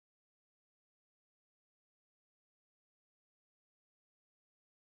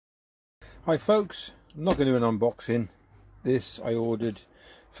Hi folks, I'm not going to do an unboxing. This I ordered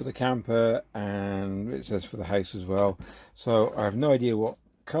for the camper and it says for the house as well. So I have no idea what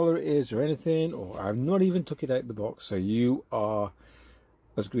colour it is or anything, or I've not even took it out of the box. So you are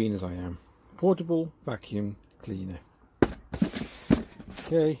as green as I am. Portable vacuum cleaner.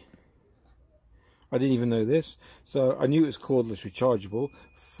 Okay. I didn't even know this. So I knew it was cordless rechargeable.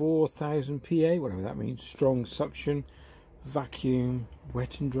 4000 PA, whatever that means. Strong suction. Vacuum,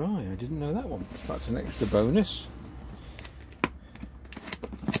 wet and dry. I didn't know that one. That's an extra bonus.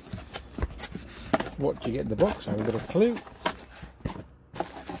 What do you get in the box? I haven't got a clue.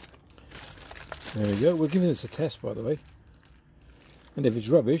 There we go. We're giving this a test, by the way. And if it's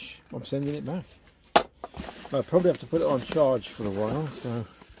rubbish, I'm sending it back. I'll probably have to put it on charge for a while. So,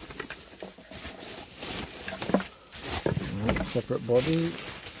 right, separate body.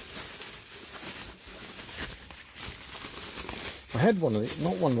 I had one of the,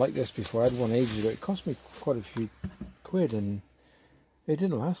 not one like this before. I had one ages ago. It cost me quite a few quid and it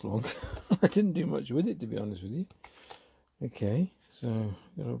didn't last long. I didn't do much with it, to be honest with you. Okay, so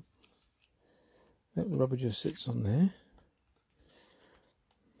the rubber just sits on there.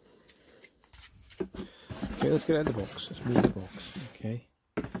 Okay, let's get out of the box. Let's move the box. Okay,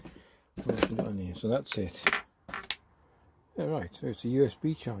 what else we got in here? So that's it. Yeah, right. So it's a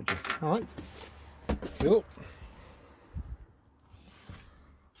USB charger. All right. Cool.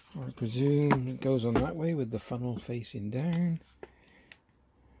 I presume it goes on that way with the funnel facing down.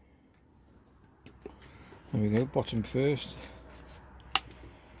 There we go, bottom first.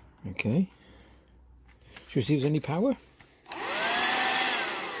 Okay. Should we see if there's any power? Oh,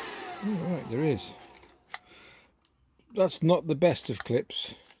 right, there is. That's not the best of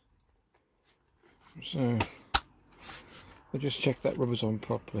clips. So, I'll just check that rubber's on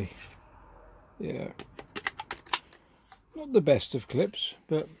properly. Yeah. Not the best of clips,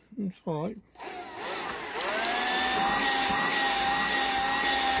 but it's alright.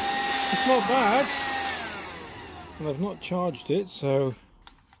 It's not bad. And I've not charged it, so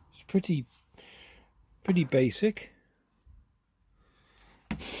it's pretty basic.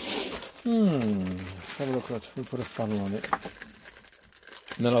 Let's have a look at it. We'll put a funnel on it.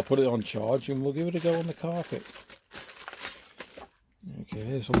 And then I'll put it on charge and we'll give it a go on the carpet. Okay,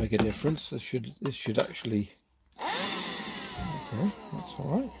 this will make a difference. This should actually. Okay, that's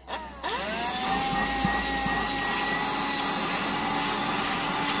alright.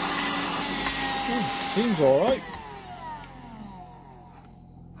 Seems alright.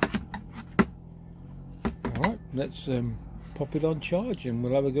 Alright, let's pop it on charge and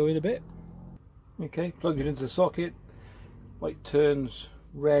we'll have a go in a bit. Okay, plug it into the socket. Light turns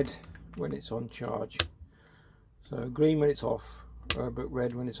red when it's on charge. So green when it's off, but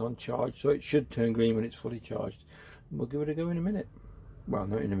red when it's on charge. So it should turn green when it's fully charged. We'll give it a go in a minute. Well,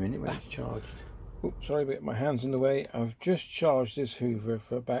 not in a minute when it's charged. Oh, sorry about my hands in the way. I've just charged this Hoover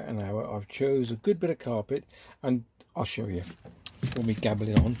for about an hour. I've chose a good bit of carpet and I'll show you when we gabble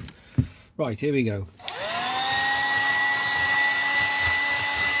it on. Right, here we go.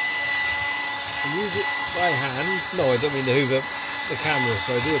 I use it by hand. No, I don't mean the Hoover, the camera,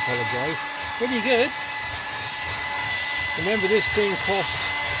 so I do apologise. Pretty good. Remember, this thing cost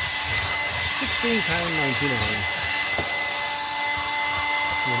 £16.99.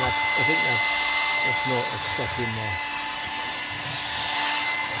 I think that's not a step in there.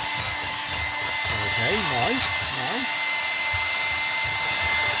 Okay, nice.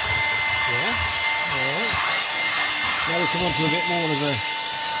 Yeah, alright. Now we come on to a bit more of a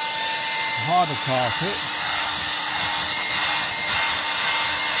harder carpet.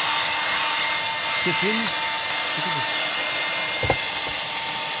 Chippings.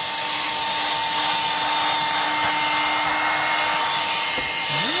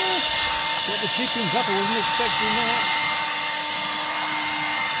 The chickens up, I wasn't expecting that.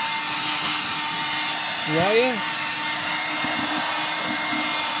 Wire.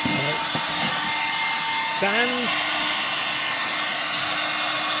 Sand.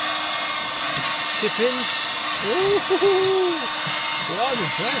 Chipping. Ooh, well, I'm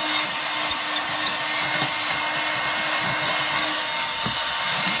impressed.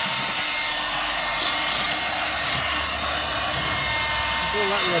 All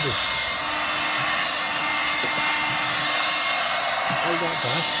that rubbish. Hold that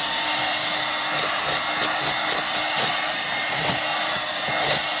back.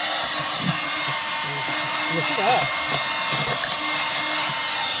 Look at that.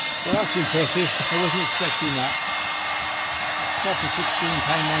 Well, that's impressive. I wasn't expecting that. That's for £16.99.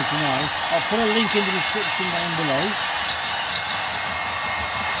 I'll put a link in the description down below.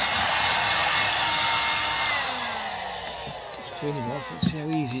 turn him off. Let's see how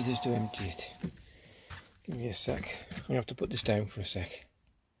easy it is to empty it. Give me a sec. I'm gonna have to put this down for a sec.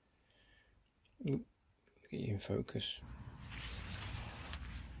 Oop, get you in focus.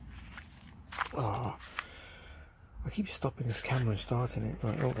 Oh, I keep stopping this camera and starting it.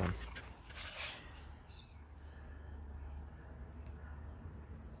 Right, hold on.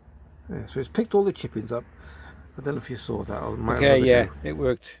 Yeah, so it's picked all the chippings up. I don't know if you saw that. Okay, yeah, it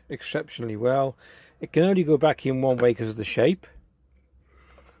worked exceptionally well. It can only go back in one way because of the shape.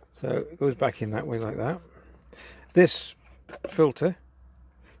 So it goes back in that way like that. This filter,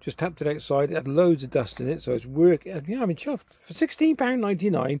 just tapped it outside. It had loads of dust in it, so it's working. Yeah, I mean, chuffed. For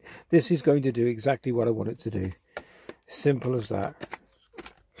 £16.99, this is going to do exactly what I want it to do. Simple as that.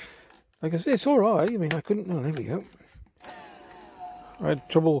 Like I said, it's all right. I mean, I couldn't. Oh, there we go. I had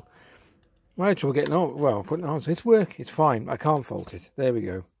trouble getting on. Well, putting it on. So it's work. It's fine. I can't fault it. There we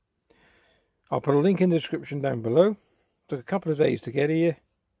go. I'll put a link in the description down below. Took a couple of days to get here.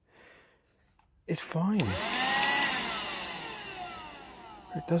 It's fine.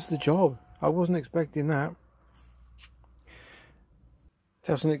 It does the job. I wasn't expecting that. It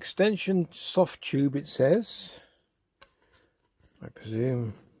has an extension soft tube, it says. I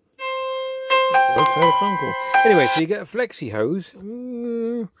presume. Let's have a phone call. Anyway, so you get a flexi hose.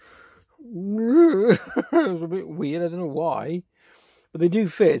 It's a bit weird. I don't know why, but they do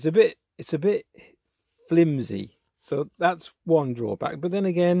fit. It's a bit flimsy, so that's one drawback. But then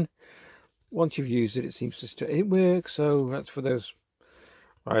again, once you've used it, it seems to it works. So that's for those.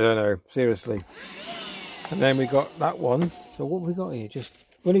 I don't know, seriously. And then we got that one. So what have we got here? Just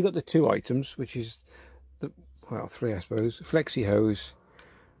we've only got the two items, which is the three, I suppose. Flexi hose.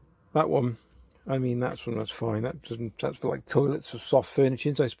 That one. I mean, that's fine. That's for like toilets or soft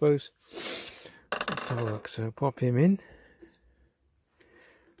furnishings, I suppose. Let's have a look. So pop him in.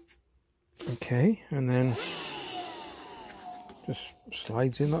 Okay, and then just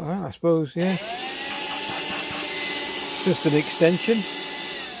slides in like that, I suppose. Yeah. Just an extension.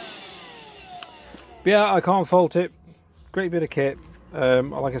 But yeah, I can't fault it. Great bit of kit.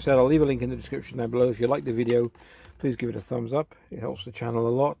 Like I said, I'll leave a link in the description down below. If you like the video, please give it a thumbs up. It helps the channel a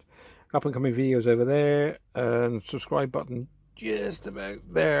lot. Up and coming videos over there, and subscribe button just about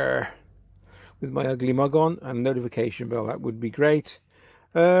there with my ugly mug on, and notification bell. That would be great.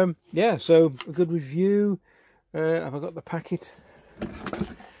 Yeah, so a good review. Have I got the packet?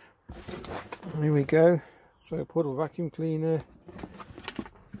 Here we go. So portable vacuum cleaner.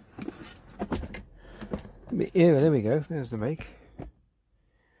 Yeah, there we go. There's the make.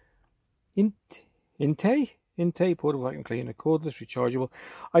 Inte portable vacuum cleaner, cordless, rechargeable.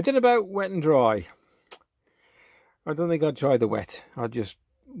 I did about wet and dry. I don't think I'd try the wet. I'd just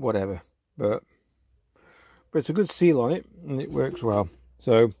whatever. But it's a good seal on it, and it works well.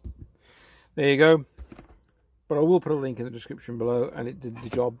 So there you go. But I will put a link in the description below, and it did the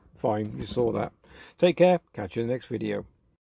job fine. You saw that. Take care. Catch you in the next video.